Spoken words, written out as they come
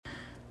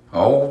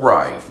All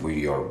right,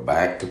 we are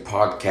back to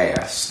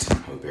podcast.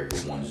 Hope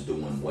everyone's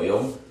doing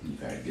well.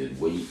 You've had a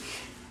good week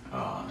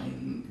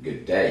and a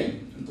good day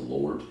in the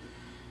Lord.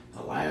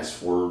 The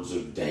last words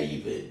of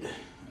David,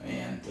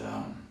 and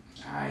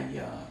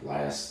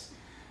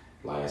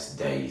last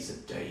days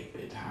of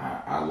David.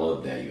 I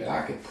love David.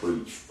 I could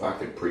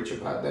preach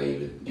about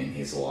David in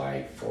his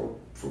life for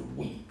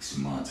weeks,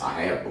 months.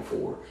 I have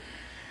before,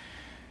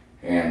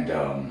 and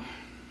I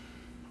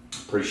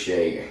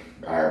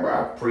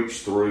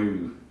preached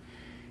through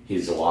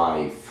his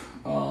life,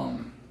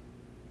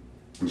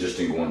 just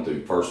in going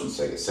through 1st and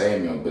 2nd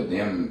Samuel, but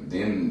then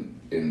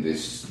in the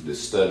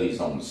studies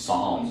on the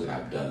Psalms that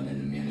I've done in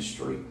the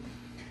ministry,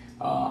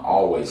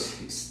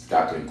 always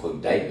got to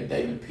include David.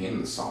 David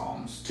penned the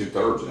Psalms,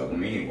 2/3 of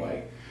them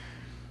anyway,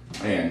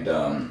 and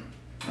I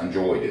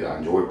enjoyed it. I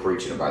enjoyed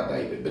preaching about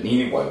David. But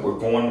anyway, we're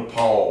going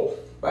to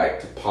back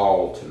to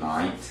Paul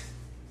tonight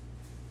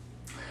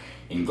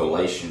in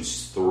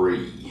Galatians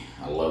 3.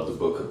 I love the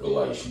book of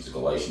Galatians.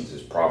 Galatians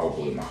is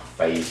probably my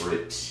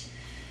favorite,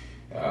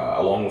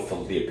 along with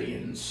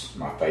Philippians,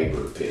 my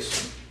favorite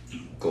epistle.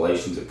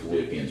 Galatians and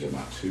Philippians are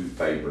my two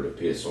favorite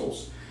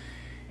epistles.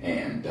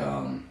 And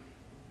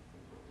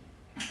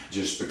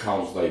just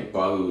because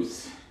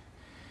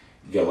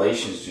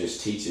Galatians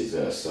just teaches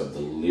us of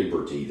the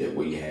liberty that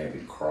we have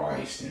in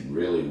Christ and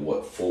really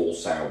what full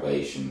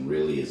salvation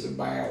really is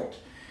about.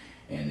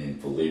 And in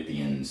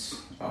Philippians,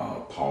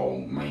 Paul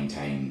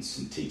maintains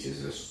and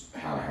teaches us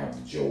how to have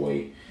the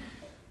joy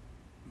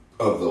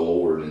of the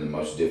Lord in the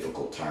most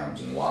difficult times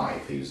in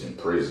life. He was in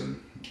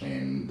prison,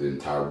 and the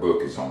entire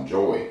book is on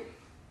joy.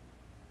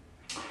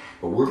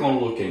 But we're going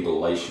to look in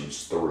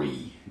Galatians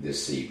 3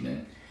 this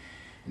evening.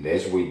 And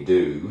as we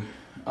do,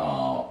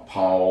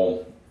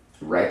 Paul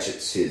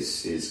ratchets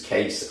his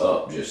case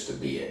up just a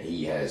bit.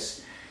 He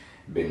has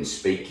been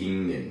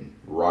speaking and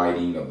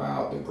writing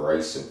about the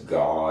grace of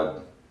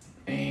God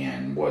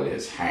and what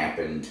has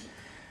happened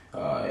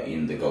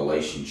in the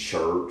Galatian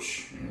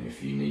church. And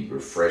if you need a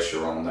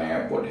refresher on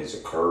that, what has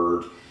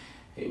occurred,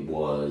 it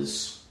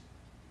was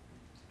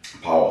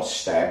Paul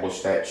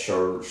established that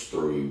church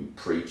through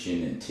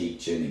preaching and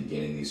teaching and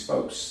getting these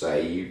folks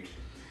saved.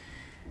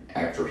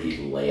 After he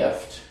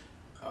left,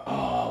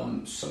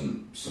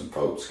 some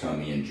folks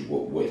come in,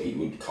 what he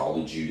would call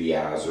the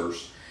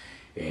Judaizers,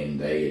 and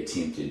they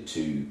attempted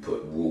to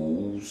put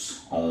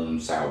rules on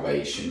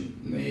salvation.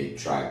 And they had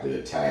tried to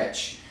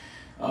attach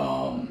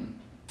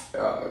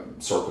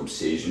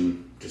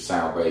circumcision to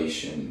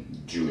salvation,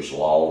 Jewish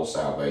law to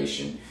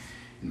salvation.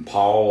 And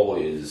Paul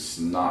is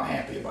not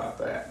happy about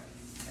that.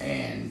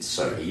 And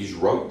so he's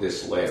wrote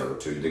this letter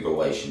to the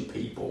Galatian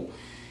people.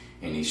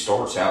 And he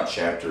starts out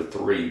chapter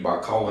 3 by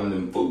calling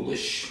them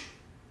foolish.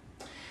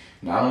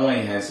 Not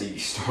only has he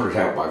started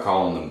out by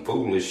calling them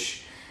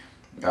foolish,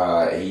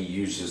 he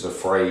uses a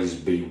phrase,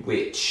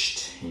 bewitched.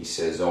 He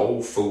says,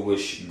 "O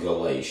foolish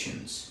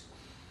Galatians,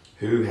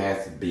 who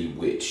hath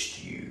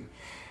bewitched you?"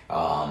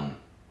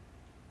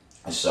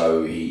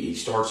 So he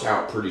starts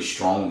out pretty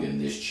strong in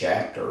this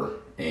chapter,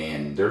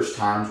 and there's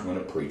times when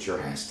a preacher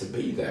has to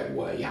be that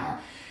way.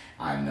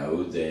 I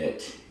know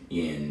that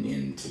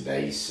in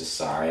today's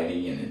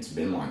society, and it's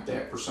been like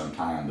that for some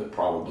time, but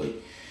probably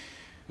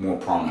more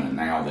prominent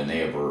now than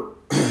ever,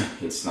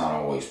 it's not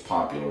always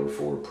popular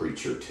for a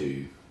preacher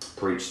to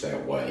preach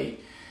that way,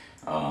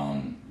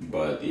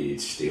 but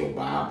it's still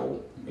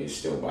Bible. It's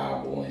still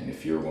Bible, and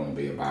if you're going to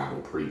be a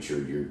Bible preacher,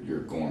 you're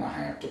going to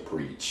have to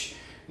preach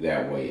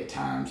that way at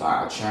times.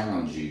 I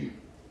challenge you,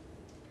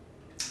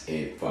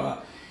 if I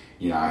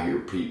hear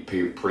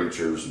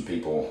preachers and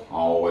people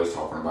always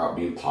talking about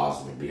being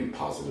positive,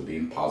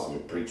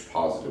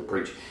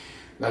 preach.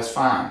 That's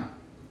fine.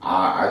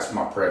 That's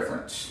my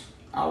preference.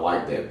 I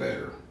like that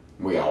better.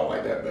 We all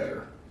like that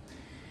better.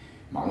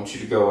 I want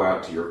you to go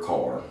out to your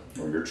car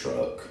or your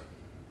truck,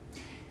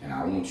 and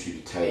I want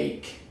you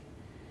to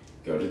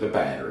go to the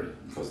battery,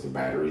 because the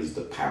battery is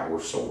the power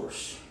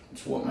source.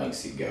 It's what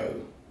makes it go.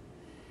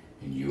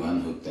 And you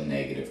unhook the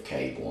negative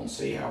cable and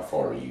see how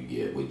far you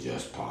get with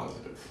just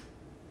positive.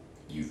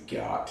 You've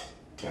got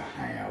to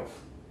have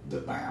the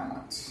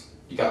balance.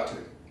 You got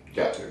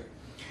to.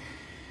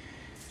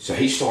 So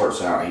he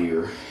starts out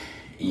here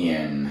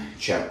in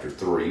chapter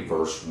 3,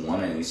 verse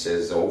 1, and he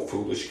says, "O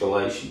foolish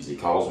Galatians," he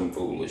calls them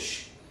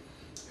foolish,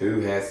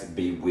 "who hath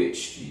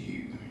bewitched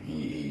you?"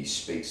 He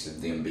speaks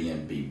of them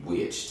being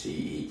bewitched.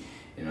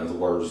 In other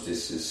words,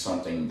 this is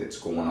something that's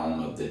going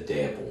on of the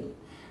devil.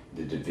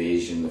 The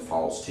division, the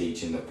false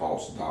teaching, the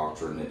false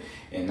doctrine,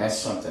 and that's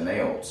something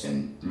else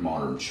in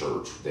modern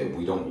church that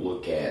we don't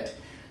look at.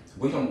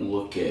 We don't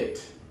look at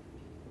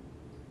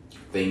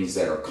things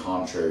that are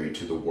contrary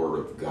to the Word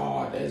of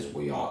God as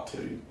we ought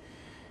to.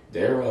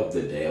 They're of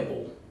the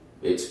devil.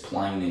 It's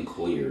plain and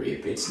clear.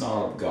 If it's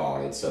not of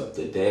God, it's of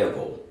the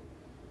devil.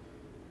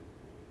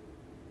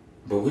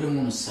 But we don't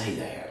want to say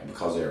that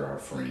because they're our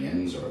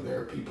friends, or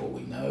they're people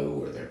we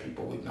know, or they're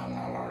people we've known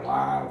all our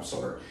lives,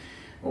 or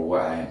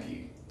what have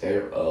you.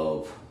 They're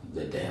of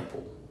the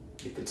devil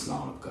if it's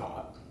not of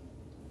God.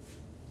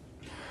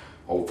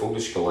 O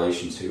foolish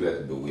Galatians, who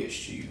hath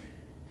bewitched you,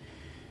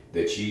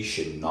 that ye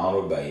should not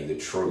obey the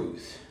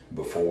truth,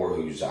 before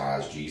whose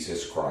eyes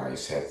Jesus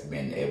Christ hath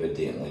been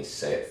evidently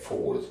set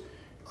forth,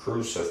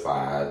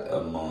 crucified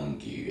among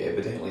you.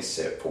 Evidently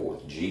set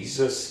forth.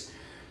 Jesus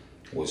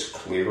was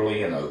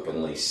clearly and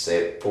openly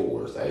set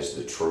forth as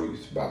the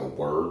truth by the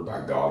Word,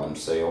 by God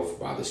Himself,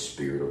 by the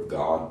Spirit of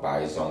God,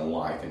 by His own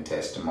life and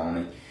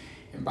testimony,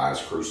 and by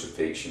His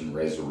crucifixion,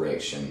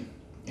 resurrection,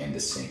 and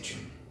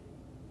ascension.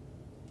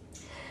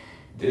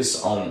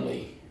 This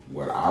only,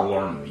 what I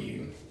learned of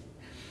you,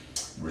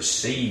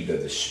 received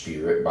of the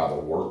Spirit by the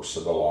works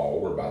of the law,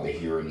 or by the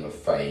hearing of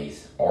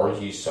faith, are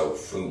ye so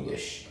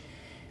foolish?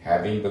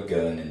 Having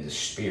begun in the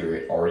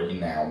Spirit, are ye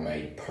now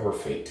made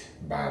perfect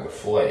by the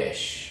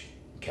flesh?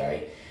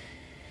 Okay?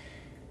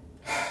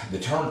 The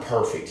term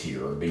perfect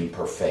here, or being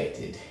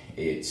perfected,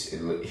 here's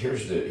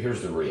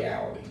the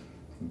reality.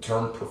 The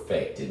term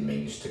perfected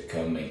means to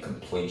come in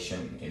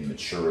completion, in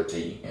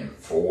maturity, in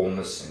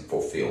fullness, and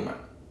fulfillment.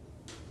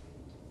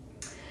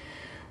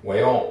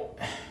 Well,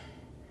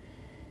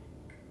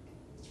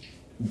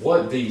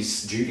 what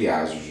these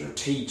Judaizers are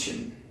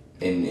teaching,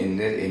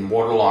 and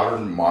what a lot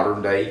of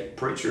modern day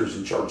preachers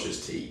and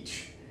churches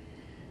teach,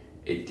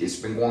 it's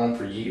been going on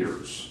for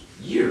years.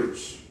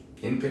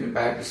 Independent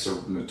Baptists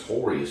are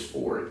notorious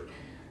for it.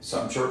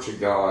 Some Church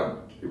of God,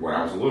 when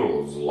I was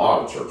little, it was a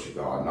lot of Church of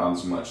God, not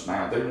as much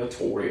now. They're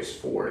notorious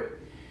for it.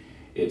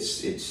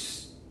 It's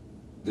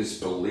this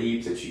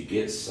belief that you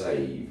get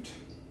saved,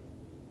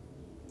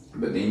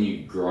 but then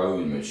you grow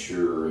and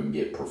mature and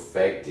get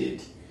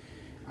perfected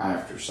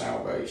after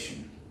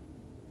salvation.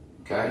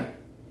 Okay?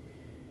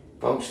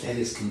 Folks, that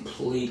is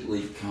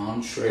completely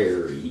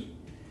contrary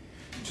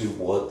to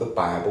what the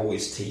Bible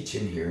is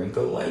teaching here in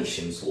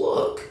Galatians.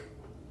 Look,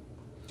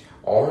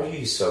 are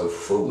you so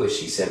foolish?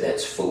 He said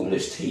that's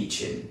foolish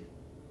teaching.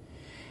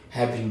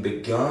 Having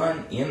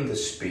begun in the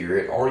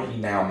Spirit, are ye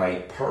now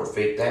made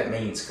perfect? That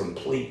means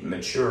complete,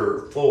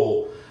 mature,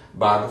 full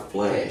by the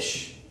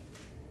flesh.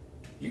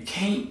 You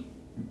can't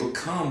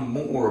become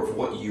more of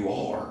what you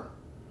are.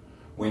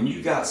 When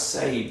you got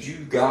saved,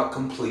 you got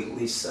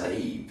completely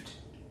saved.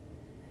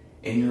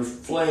 And your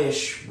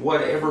flesh,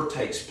 whatever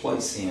takes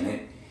place in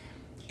it,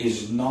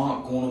 is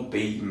not going to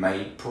be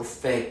made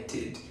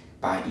perfected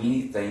by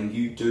anything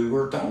you do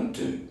or don't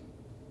do.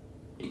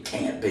 It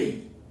can't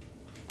be.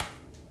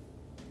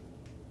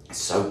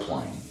 So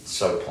plain,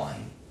 so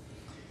plain.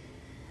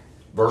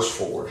 Verse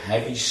 4,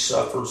 have ye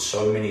suffered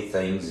so many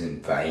things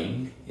in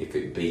vain, if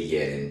it be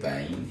yet in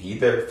vain? He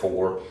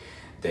therefore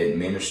that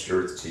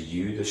ministereth to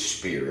you the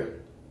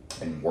Spirit,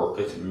 and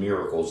worketh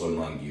miracles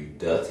among you,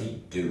 doth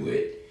he do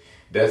it?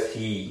 Doth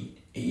he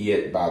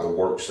it by the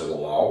works of the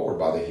law, or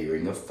by the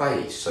hearing of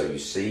faith? So you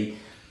see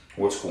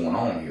what's going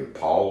on here.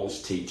 Paul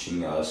is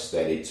teaching us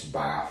that it's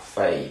by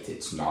faith.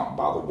 It's not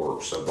by the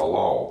works of the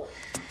law.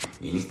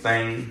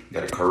 Anything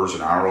that occurs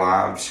in our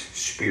lives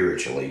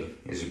spiritually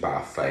is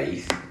by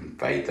faith, and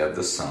faith of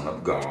the Son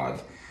of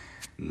God,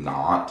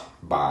 not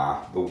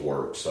by the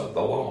works of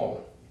the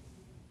law.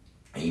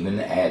 Even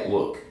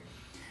look,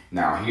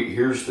 now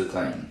here's the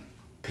thing.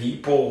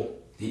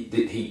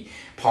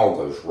 Paul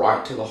goes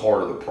right to the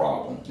heart of the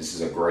problem. This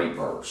is a great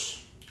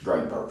verse.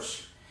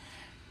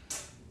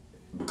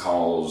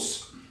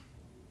 Because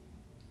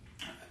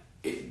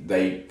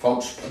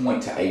folks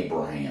point to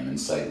Abraham and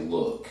say,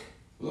 look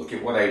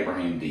at what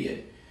Abraham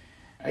did.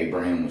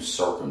 Abraham was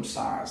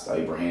circumcised.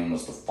 Abraham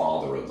was the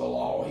father of the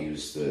law. He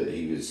was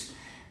the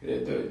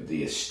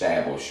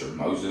establisher.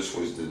 Moses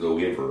was the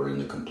deliverer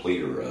and the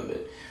completer of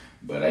it.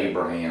 But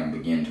Abraham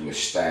began to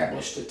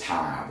establish the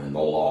tithe and the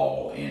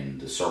law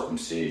and the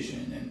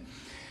circumcision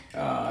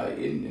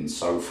and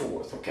so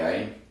forth.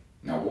 Okay?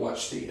 Now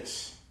watch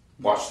this.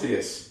 Watch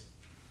this.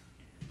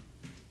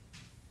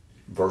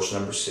 Verse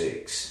number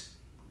 6.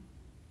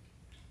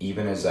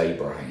 Even as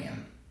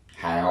Abraham.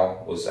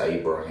 How was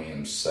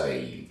Abraham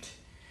saved?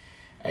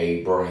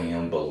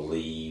 Abraham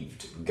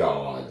believed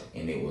God,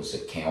 and it was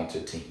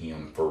accounted to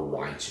him for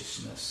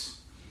righteousness.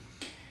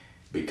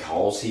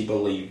 Because he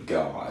believed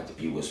God,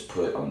 it was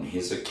put on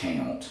his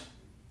account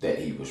that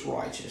he was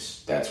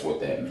righteous. That's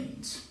what that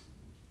means.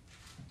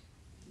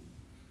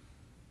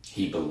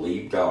 He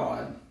believed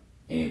God,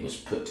 and it was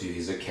put to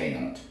his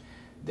account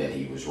that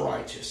he was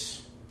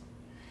righteous.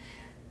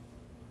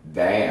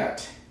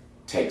 That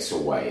takes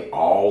away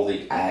all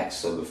the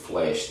acts of the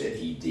flesh that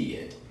he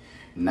did.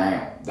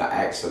 Now, the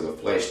acts of the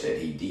flesh that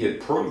he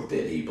did proved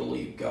that he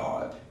believed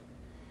God,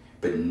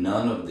 but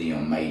none of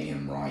them made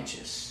him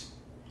righteous.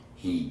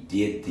 He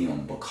did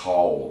them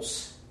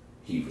because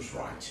he was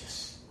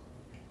righteous.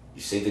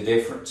 You see the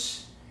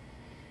difference?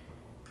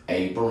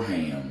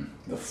 Abraham,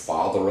 the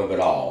father of it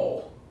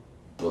all,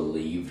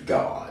 believed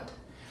God.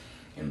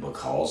 And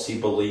because he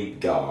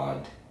believed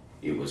God,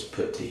 it was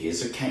put to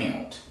his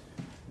account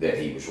that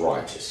he was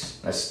righteous.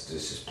 That's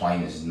as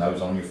plain as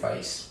nose on your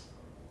face.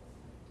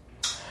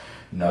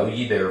 Know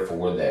ye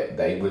therefore that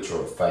they which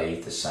are of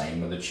faith, the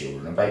same are the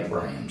children of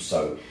Abraham.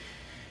 So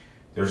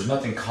There's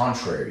nothing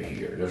contrary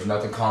here. There's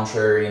nothing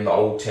contrary in the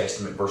Old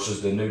Testament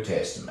versus the New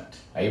Testament.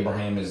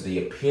 Abraham is the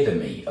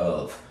epitome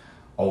of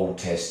Old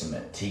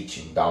Testament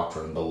teaching,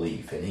 doctrine,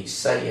 belief. And it's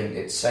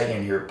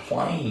saying here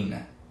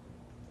plain,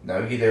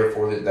 know ye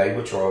therefore that they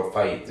which are of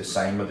faith, the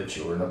same are the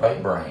children of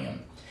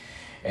Abraham.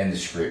 And the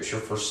scripture,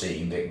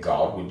 foreseeing that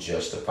God would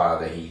justify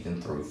the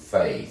heathen through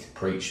faith,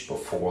 preached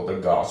before the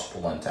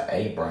gospel unto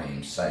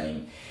Abraham,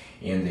 saying,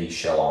 in these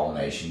shall all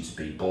nations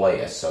be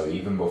blessed. So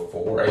even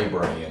before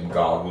Abraham,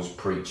 God was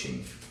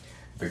preaching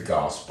the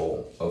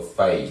gospel of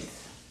faith.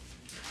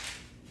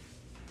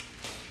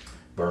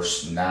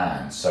 Verse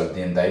 9, so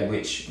then they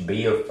which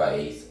be of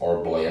faith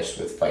are blessed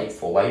with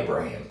faithful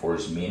Abraham. For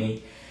as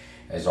many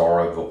as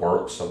are of the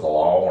works of the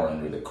law are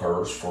under the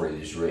curse, for it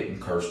is written,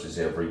 cursed is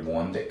every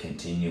one that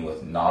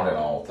continueth not in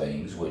all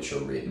things which are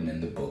written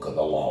in the book of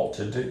the law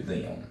to do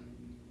them.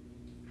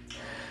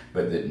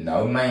 But that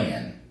no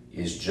man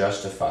is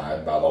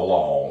justified by the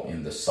law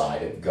in the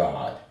sight of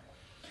God.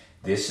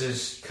 This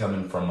is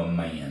coming from a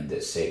man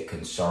that said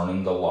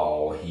concerning the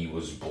law he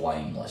was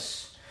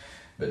blameless.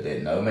 But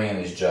that no man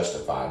is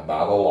justified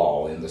by the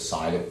law in the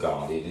sight of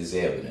God, it is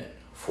evident,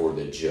 for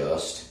the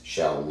just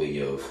shall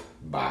live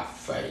by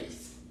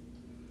faith.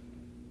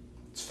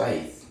 It's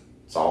faith.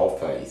 It's all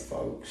faith,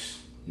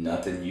 folks.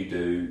 Nothing you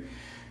do,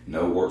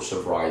 no works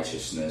of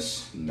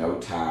righteousness, no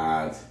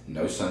tithe,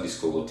 no Sunday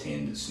school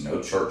attendance,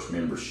 no church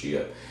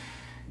membership,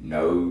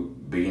 no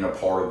being a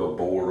part of a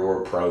board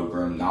or a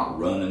program, not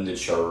running the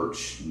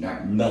church,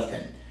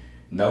 nothing.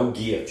 No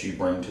gift you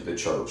bring to the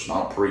church,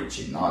 not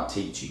preaching, not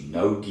teaching,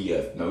 no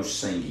gift, no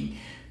singing,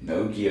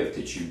 no gift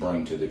that you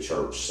bring to the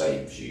church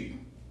saves you.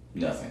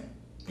 Nothing.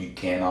 You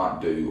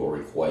cannot do or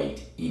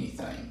equate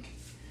anything.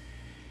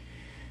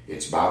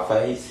 It's by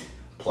faith,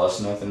 plus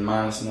nothing,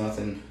 minus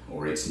nothing,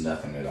 or it's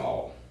nothing at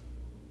all.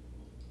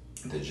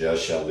 The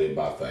just shall live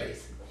by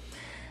faith.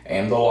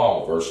 And the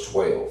law, verse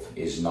 12,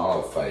 is not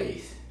of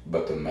faith,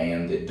 but the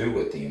man that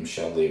doeth them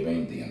shall live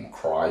in them.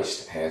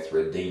 Christ hath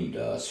redeemed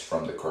us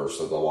from the curse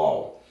of the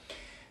law,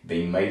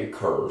 being made a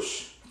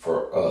curse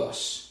for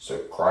us. So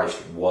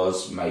Christ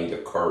was made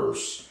a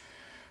curse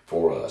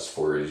for us.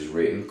 For it is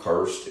written,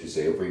 cursed is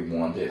every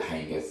one that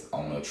hangeth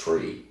on a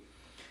tree,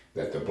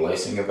 that the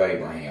blessing of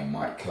Abraham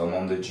might come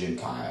on the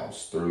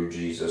Gentiles through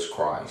Jesus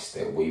Christ,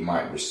 that we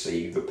might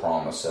receive the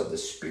promise of the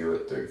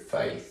Spirit through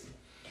faith.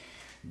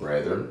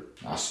 Brethren,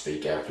 I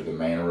speak after the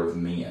manner of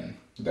men,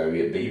 though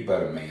it be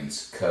but a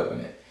man's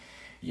covenant,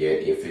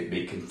 yet if it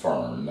be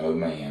confirmed, no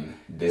man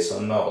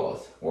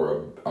disannulleth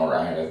or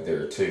addeth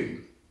thereto.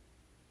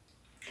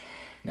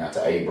 Now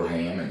to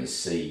Abraham and his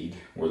seed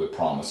were the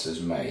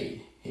promises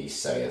made. He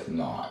saith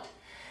not,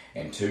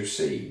 and two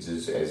seeds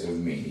is as of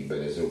many, but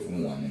as of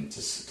one, and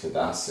to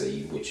thy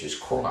seed, which is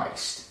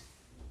Christ.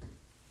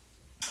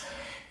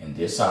 And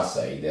this I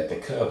say, that the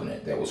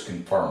covenant that was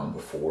confirmed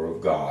before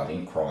of God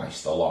in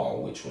Christ the law,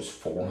 which was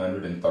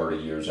 430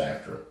 years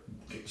after,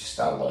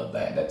 I love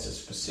that, that's a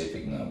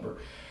specific number,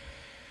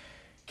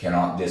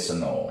 cannot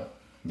disannul,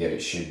 that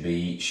it should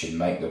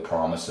make the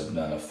promise of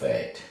none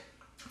effect.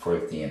 For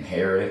if the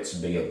inheritance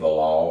be of the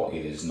law,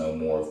 it is no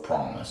more of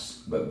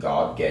promise, but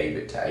God gave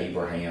it to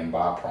Abraham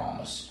by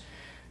promise.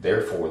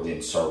 Wherefore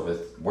then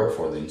serveth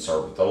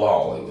the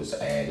law, it was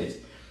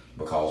added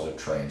because of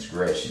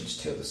transgressions,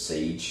 till the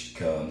seed should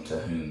come to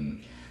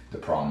whom the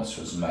promise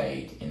was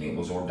made, and it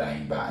was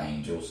ordained by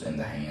angels in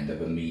the hand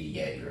of a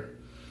mediator.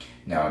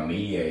 Now a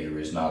mediator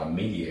is not a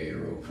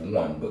mediator of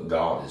one, but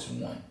God is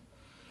one.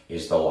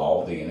 Is the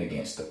law then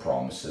against the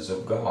promises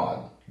of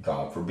God?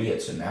 God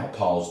forbid. So now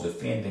Paul's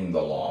defending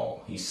the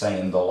law. He's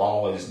saying the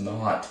law is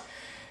not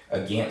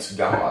against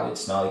God.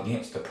 It's not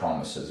against the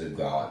promises of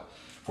God.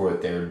 For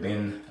if there had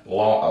been a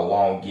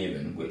law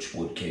given, which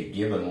would have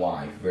given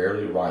life,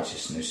 verily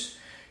righteousness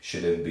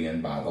should have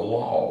been by the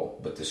law.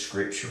 But the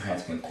Scripture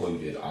hath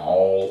concluded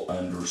all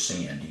under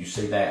sin. Do you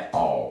see that?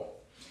 All.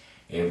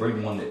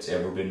 Everyone that's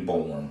ever been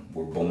born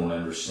were born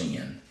under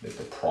sin, that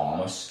the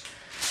promise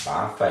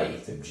by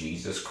faith of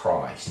Jesus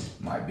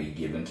Christ might be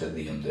given to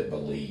them that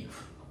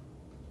believe.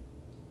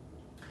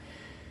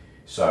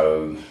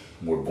 So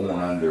we're born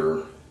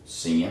under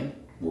sin,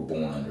 we're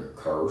born under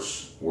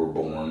curse, we're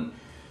born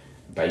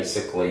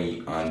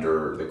basically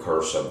under the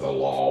curse of the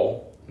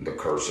law, the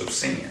curse of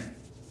sin.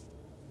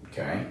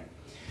 Okay?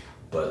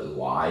 But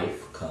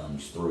life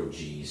comes through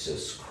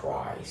Jesus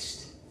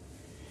Christ.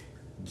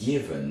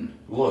 Given,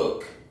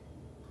 look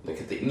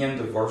at the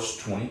end of verse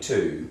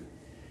 22,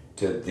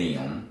 to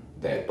them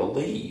that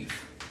believe.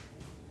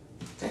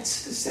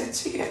 That's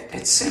it.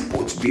 It's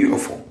simple. It's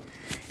beautiful.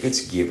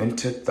 It's given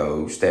to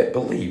those that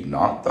believe,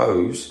 not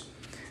those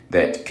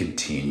that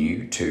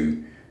continue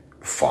to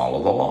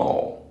follow the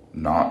law,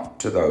 not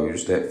to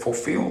those that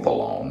fulfill the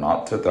law,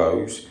 not to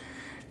those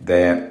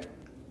that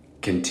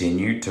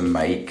continue to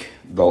make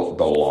the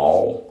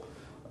law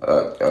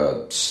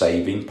a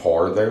saving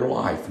part of their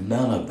life.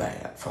 None of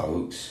that,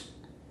 folks.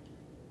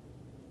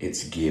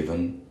 It's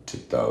given to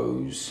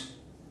those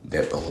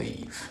that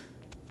believe.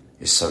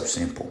 It's so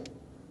simple.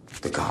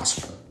 The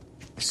gospel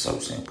is so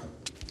simple.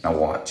 Now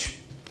watch.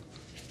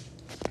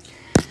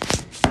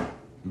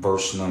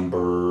 verse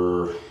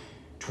number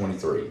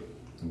 23.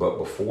 But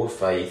before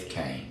faith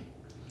came,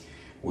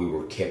 we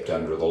were kept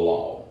under the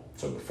law.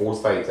 So before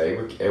faith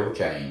ever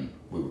came,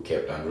 we were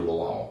kept under the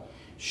law,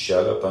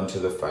 shut up unto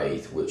the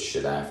faith which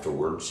should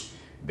afterwards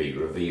be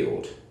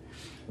revealed.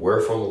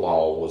 Wherefore the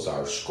law was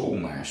our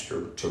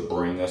schoolmaster to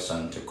bring us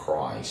unto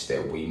Christ,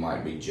 that we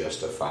might be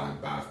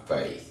justified by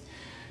faith.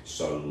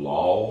 So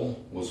law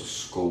was a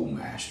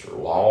schoolmaster.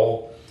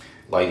 Law,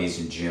 ladies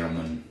and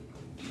gentlemen,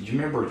 you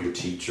remember your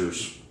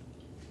teachers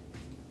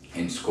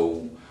in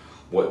school,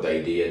 what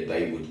they did?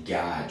 They would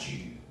guide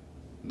you.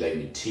 They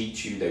would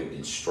teach you, they would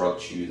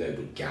instruct you, they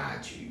would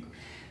guide you.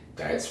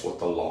 That's what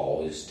the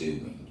law is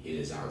doing. It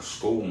is our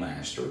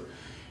schoolmaster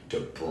to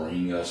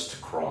bring us to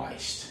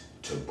Christ,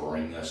 to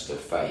bring us to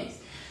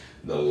faith.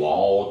 The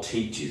law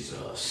teaches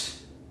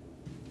us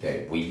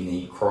that we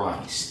need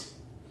Christ.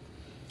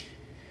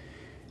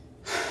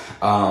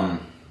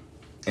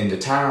 In the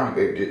time,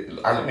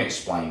 let me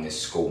explain this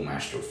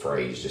schoolmaster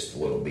phrase just a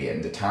little bit.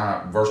 In the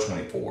time, verse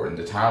 24, in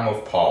the time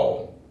of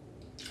Paul,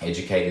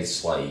 educated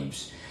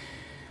slaves,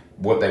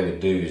 what they would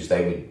do is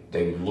they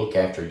would look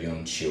after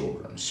young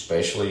children,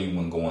 especially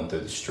when going through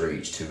the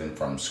streets to and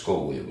from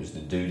school. It was the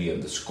duty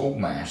of the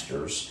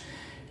schoolmasters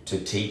to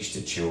teach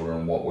the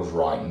children what was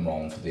right and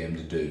wrong for them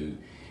to do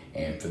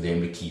and for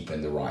them to keep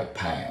in the right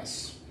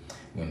paths.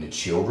 When the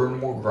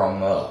children were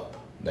grown up,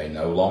 they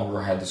no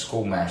longer had the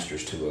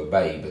schoolmasters to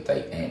obey, but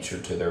they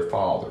answered to their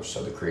father.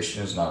 So the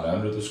Christian is not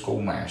under the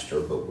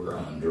schoolmaster, but we're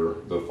under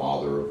the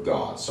Father of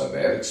God. So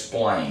that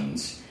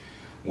explains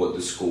what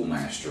the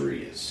schoolmaster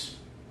is.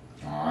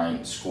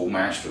 Alright,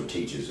 schoolmaster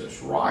teaches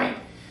us right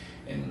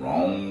and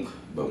wrong,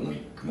 but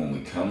when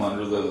we come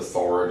under the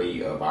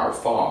authority of our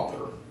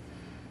Father,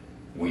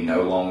 we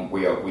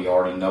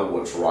already know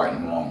what's right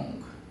and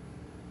wrong.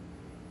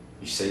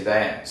 You see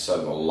that?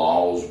 So the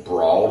laws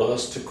brought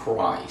us to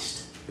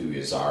Christ, who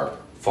is our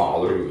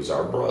Father, who is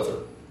our brother.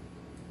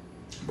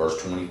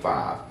 Verse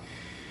 25.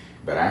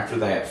 But after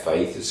that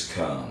faith is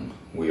come,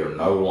 we are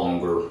no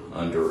longer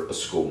under a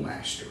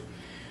schoolmaster.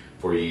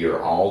 For ye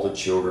are all the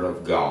children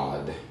of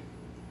God,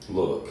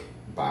 look,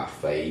 by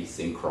faith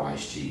in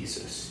Christ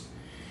Jesus.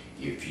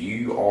 If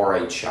you are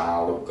a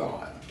child of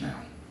God,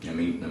 now let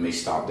me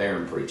stop there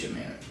and preach a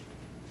minute.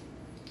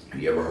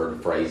 Have you ever heard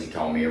the phrase, "He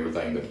called me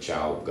everything but a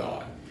child of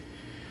God"?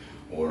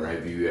 Or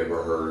have you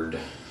ever heard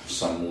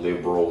some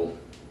liberal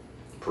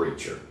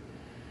preacher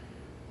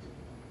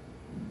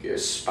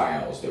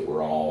espouse that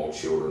we're all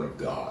children of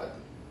God?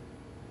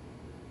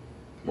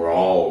 We're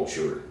all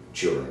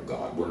children of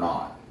God. We're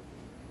not.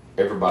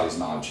 Everybody's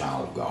not a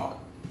child of God.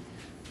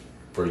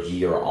 For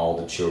ye are all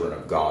the children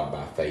of God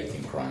by faith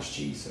in Christ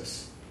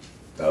Jesus.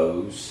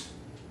 Those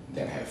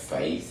that have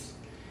faith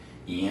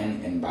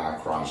in and by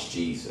Christ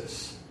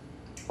Jesus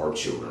are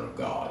children of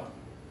God.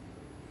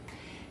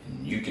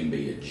 And you can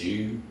be a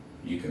Jew,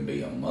 you can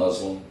be a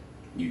Muslim,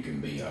 you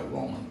can be a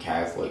Roman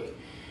Catholic,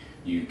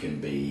 you can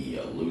be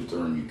a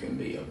Lutheran, you can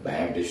be a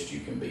Baptist, you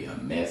can be a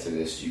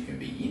Methodist, you can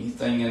be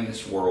anything in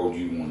this world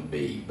you want to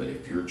be. But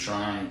if you're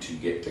trying to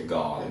get to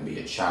God and be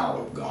a child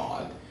of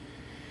God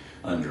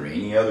under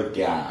any other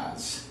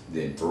guise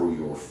than through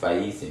your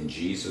faith in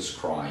Jesus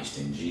Christ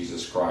and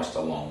Jesus Christ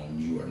alone,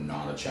 you are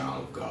not a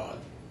child of God.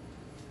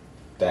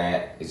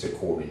 That is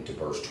according to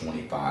verse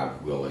 25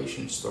 of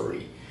Galatians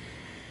 3.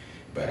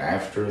 But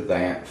after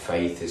that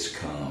faith has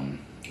come,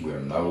 we are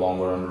no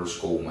longer under a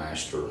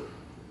schoolmaster.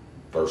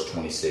 Verse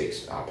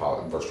 26,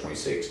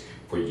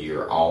 for ye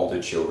are all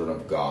the children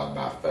of God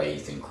by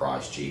faith in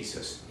Christ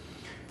Jesus.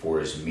 For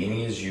as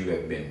many as you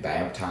have been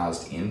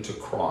baptized into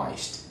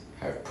Christ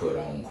have put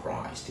on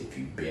Christ. If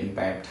you've been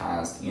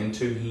baptized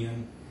into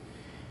Him,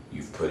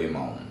 you've put Him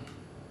on.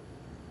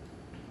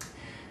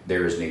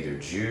 There is neither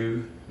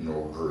Jew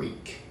nor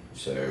Greek.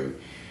 So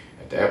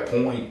at that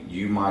point,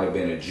 you might have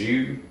been a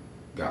Jew,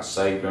 got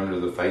saved under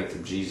the faith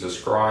of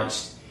Jesus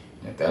Christ.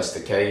 And if that's the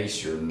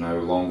case, you're no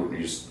longer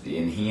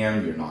in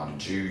Him. You're not a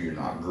Jew. You're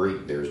not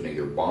Greek. There's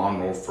neither bond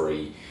nor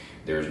free.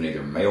 There's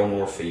neither male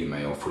nor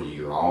female, for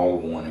you're all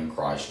one in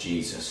Christ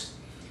Jesus.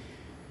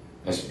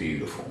 That's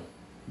beautiful.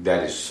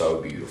 That is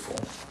so beautiful.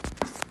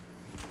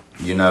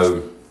 You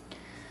know,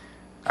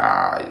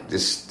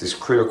 this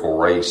critical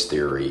race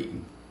theory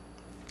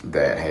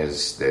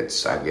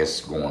that's I guess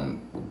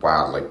going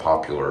wildly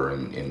popular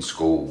in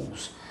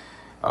schools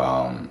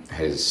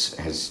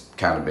has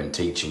kind of been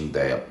teaching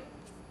that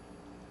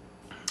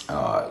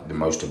the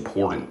most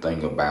important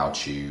thing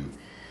about you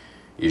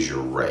is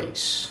your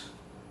race.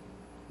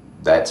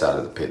 That's out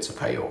of the pits of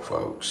hell,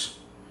 folks.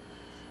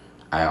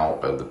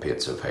 Out of the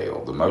pits of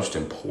hell. The most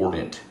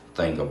important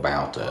thing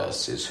about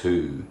us is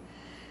who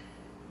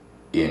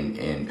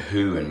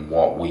and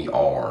what we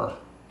are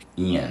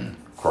in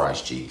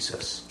Christ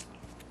Jesus,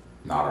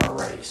 not our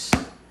race.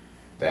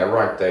 That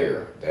right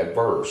there, that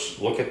verse,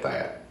 look at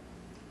that.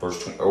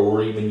 Verse 20,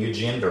 or even your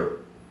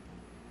gender.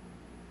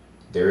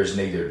 There is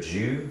neither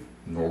Jew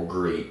nor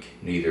Greek,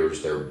 neither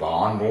is there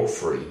bond nor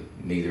free,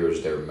 neither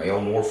is there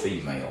male nor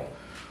female,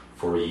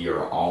 for ye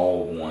are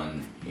all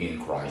one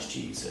in Christ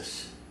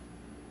Jesus.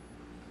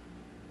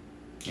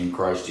 In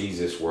Christ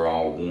Jesus, we're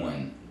all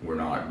one. We're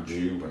not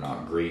Jew, we're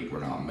not Greek, we're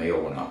not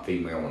male, we're not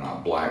female, we're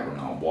not black, we're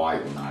not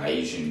white, we're not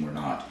Asian, we're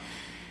not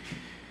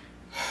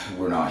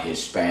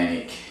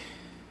Hispanic.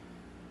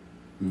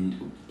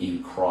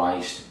 In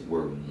Christ,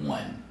 we're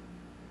one.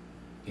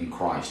 In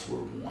Christ, we're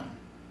one.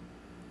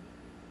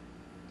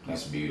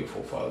 That's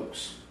beautiful,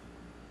 folks.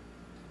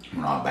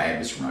 We're not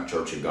Baptist, we're not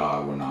Church of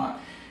God, we're not.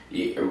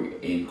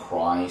 In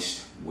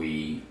Christ,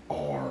 we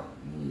are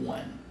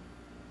one.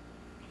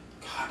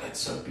 God, that's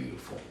so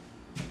beautiful.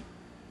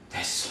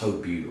 That's so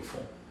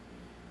beautiful.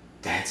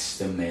 That's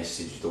the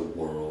message the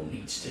world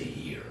needs to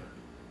hear.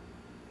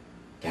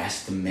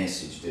 That's the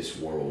message this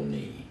world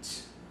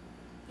needs.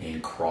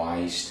 In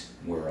Christ,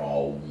 we're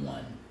all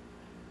one.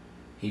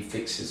 He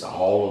fixes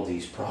all of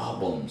these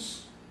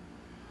problems,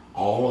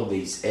 all of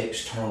these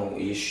external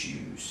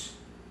issues.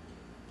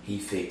 He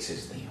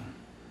fixes them.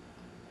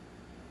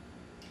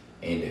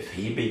 And if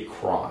he be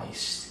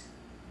Christ,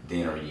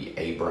 then are ye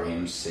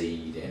Abraham's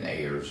seed and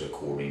heirs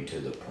according to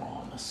the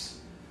promise.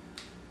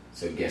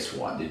 So guess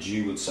what? The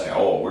Jew would say,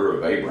 oh, we're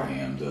of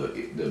Abraham.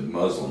 The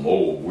Muslim,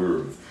 oh,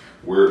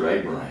 we're of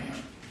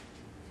Abraham.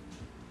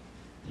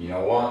 You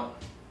know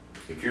what?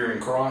 If you're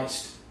in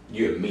Christ,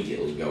 you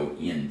immediately go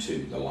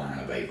into the line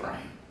of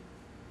Abraham.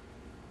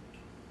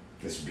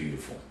 It's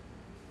beautiful.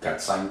 Got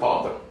the same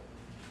father.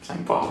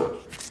 Same father.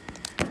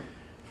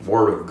 The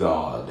Word of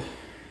God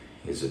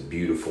is a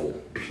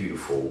beautiful,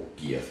 beautiful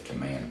gift to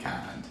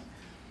mankind.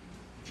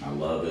 I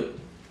love it.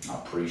 I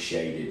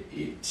appreciate it.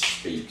 It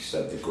speaks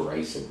of the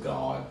grace of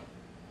God.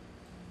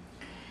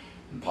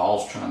 And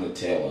Paul's trying to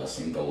tell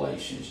us in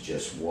Galatians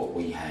just what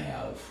we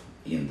have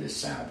in this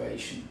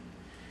salvation.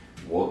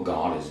 What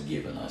God has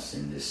given us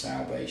in this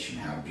salvation.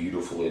 How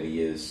beautiful it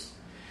is.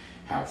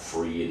 How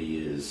free it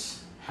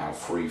is. How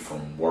free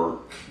from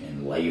work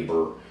and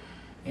labor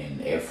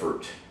and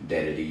effort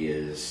that it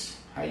is.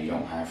 How you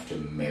don't have to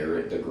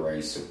merit the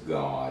grace of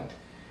God.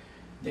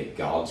 That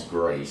God's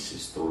grace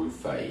is through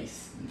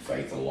faith and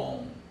faith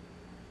alone.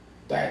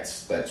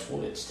 That's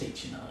what it's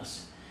teaching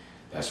us.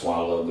 That's why I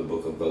love the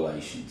book of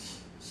Galatians.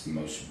 It's the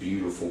most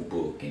beautiful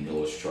book in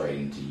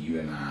illustrating to you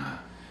and I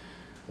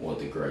what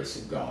the grace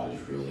of God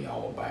is really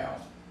all about.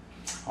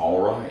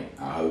 All right.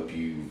 I hope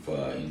you've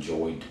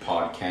enjoyed the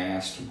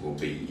podcast. We'll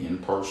be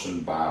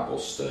in-person Bible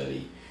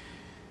study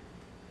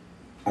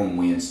on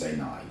Wednesday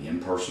night.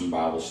 In-person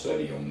Bible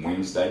study on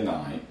Wednesday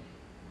night.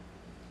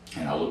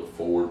 And I look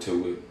forward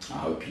to it. I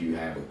hope you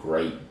have a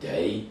great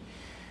day.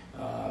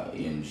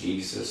 In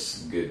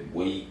Jesus, good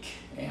week.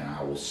 And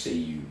I will see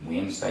you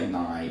Wednesday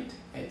night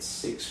at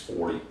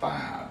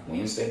 6:45.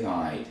 Wednesday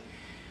night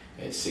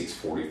at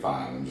 6:45.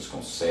 I'm just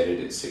going to set it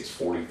at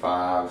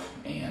 6:45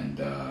 and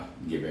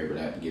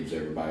gives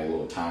everybody a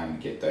little time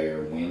to get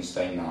there.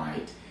 Wednesday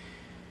night,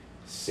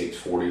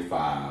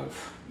 6:45,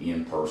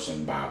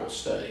 in-person Bible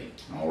study.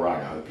 All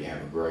right, I hope you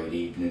have a great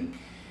evening,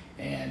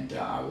 and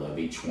I love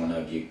each one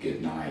of you.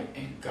 Good night,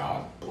 and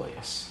God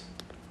bless.